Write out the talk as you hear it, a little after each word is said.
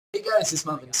guys, it's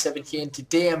Melvin7 here, and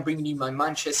today I'm bringing you my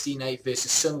Manchester United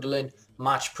versus Sunderland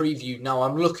match preview. Now,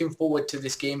 I'm looking forward to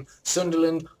this game.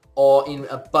 Sunderland are in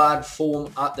a bad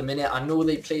form at the minute. I know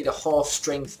they played a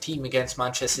half-strength team against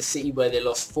Manchester City where they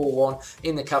lost 4-1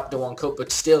 in the Capital One Cup,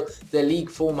 but still, their league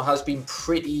form has been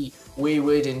pretty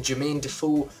wayward, and Jermaine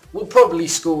Defoe will probably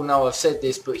score now. I've said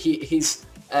this, but his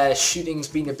shooting's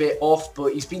been a bit off,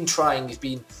 but he's been trying. He's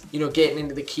been, getting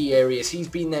into the key areas. He's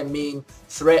been their main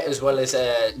threat, as well as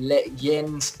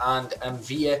Jens and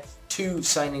Villa, two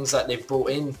signings that they've brought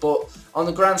in. But on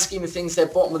the grand scheme of things, they're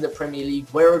bottom of the Premier League.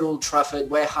 We're at Old Trafford.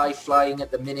 We're high flying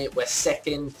at the minute. We're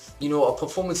second. Our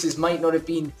performances might not have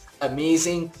been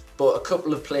amazing, but a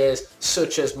couple of players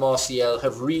such as Martial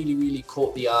have really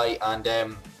caught the eye,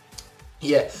 and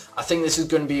yeah, I think this is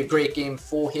going to be a great game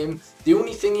for him. The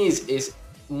only thing is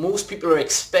most people are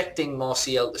expecting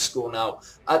Martial to score now.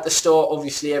 At the start,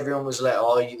 obviously, everyone was like,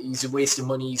 oh, he's a waste of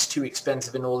money, he's too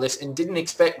expensive and all this, and didn't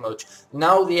expect much.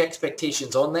 Now the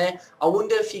expectation's on there. I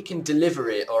wonder if he can deliver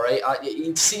it, alright?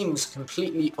 It seems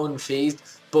completely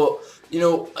unfazed, but,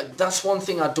 that's one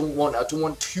thing I don't want. I don't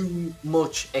want too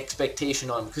much expectation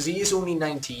on him, because he is only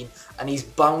 19, and he's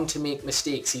bound to make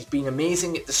mistakes. He's been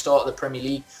amazing at the start of the Premier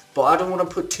League, but I don't want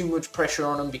to put too much pressure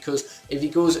on him, because if he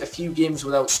goes a few games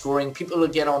without scoring, people will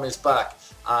get on his back.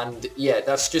 And yeah,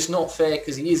 that's just not fair,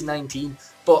 because he is 19,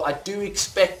 but I do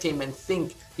expect him and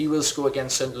think he will score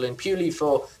against Sunderland, purely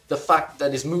for the fact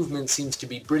that his movement seems to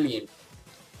be brilliant.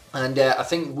 And I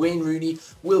think Wayne Rooney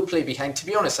will play behind. To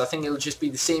be honest, I think it'll just be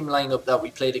the same lineup that we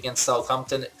played against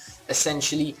Southampton,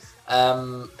 essentially,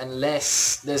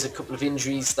 unless there's a couple of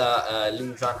injuries that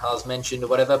Louis van Gaal's mentioned or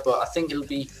whatever. But I think it'll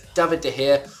be David De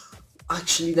Gea.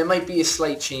 Actually, there might be a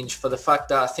slight change for the fact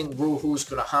that I think Rojo's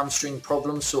got a hamstring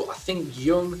problem, so I think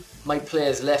Young might play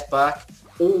as left back.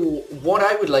 Or what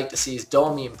I would like to see is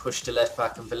Darmian pushed to left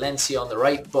back and Valencia on the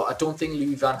right, but I don't think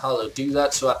Louis van Gaal will do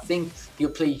that, so I think he'll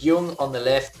play Young on the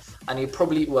left, and he'll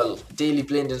probably, Daley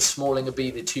Blind and Smalling will be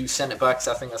the two centre-backs.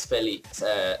 I think that's fairly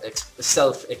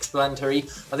self-explanatory.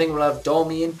 I think we'll have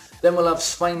Darmian, then we'll have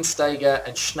Schweinsteiger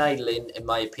and Schneiderlin, in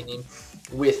my opinion,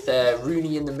 with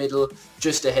Rooney in the middle,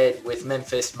 just ahead with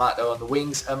Memphis, Mata on the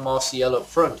wings, and Martial up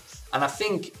front. And I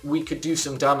think we could do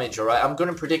some damage, alright? I'm going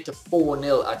to predict a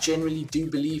 4-0. I generally do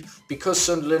believe, because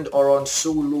Sunderland are on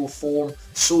so low form,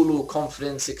 so low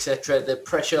confidence, etc., the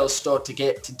pressure will start to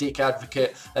get to Dick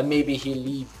Advocate, and maybe he'll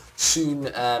leave soon.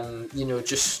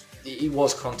 He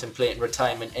was contemplating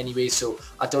retirement anyway, so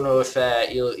I don't know if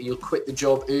he'll quit the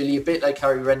job early, a bit like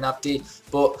Harry Redknapp did.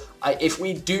 But if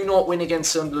we do not win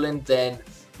against Sunderland, then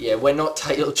yeah, we're not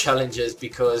title challengers,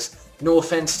 because no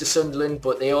offence to Sunderland,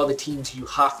 but they are the teams you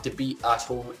have to beat at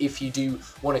home if you do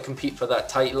want to compete for that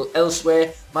title.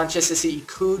 Elsewhere, Manchester City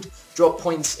could drop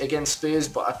points against Spurs,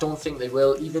 but I don't think they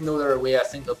will. Even though they're away, I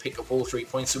think they'll pick up all 3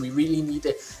 points, so we really need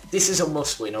it. This is a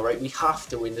must-win, alright? We have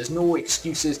to win. There's no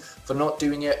excuses for not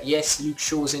doing it. Yes, Luke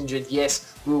Shaw's injured.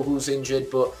 Yes, Rojo's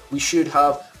injured, but we should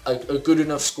have a good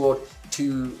enough squad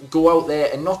to go out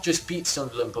there and not just beat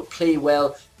Sunderland, but play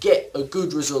well, get a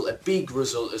good result, a big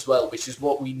result as well, which is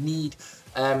what we need.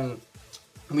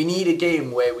 We need a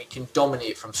game where we can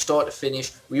dominate from start to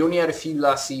finish. We only had a few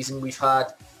last season. We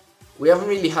haven't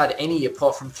really had any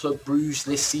apart from Club Brugge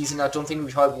this season. I don't think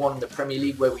we've had one in the Premier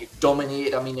League where we've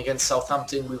dominated. I mean, against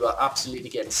Southampton, we were absolutely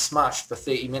getting smashed for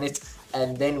 30 minutes,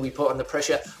 and then we put on the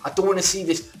pressure. I don't want to see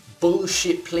this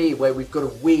bullshit play where we've got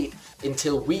to wait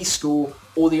until we score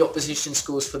or the opposition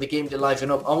scores for the game to liven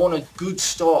up. I want a good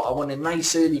start. I want a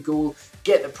nice early goal,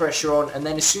 get the pressure on, and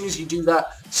then as soon as you do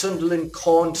that, Sunderland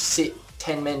can't sit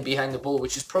 10 men behind the ball,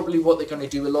 which is probably what they're going to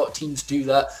do. A lot of teams do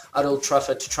that at Old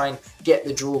Trafford to try and get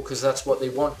the draw, because that's what they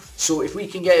want. So if we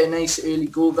can get a nice early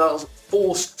goal, that'll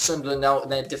force Sunderland out,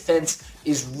 and their defence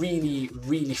is really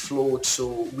flawed,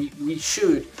 so we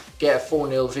should get a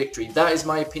 4-0 victory. That is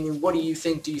my opinion. What do you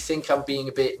think? Do you think I'm being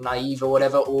a bit naive or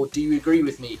whatever, or do you agree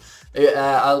with me?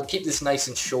 I'll keep this nice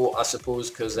and short, I suppose,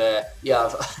 because yeah,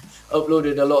 I've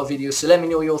uploaded a lot of videos, so let me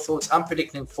know your thoughts. I'm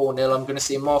predicting 4-0. I'm going to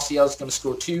say Martial's going to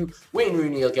score 2, Wayne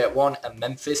Rooney will get 1, and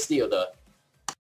Memphis the other.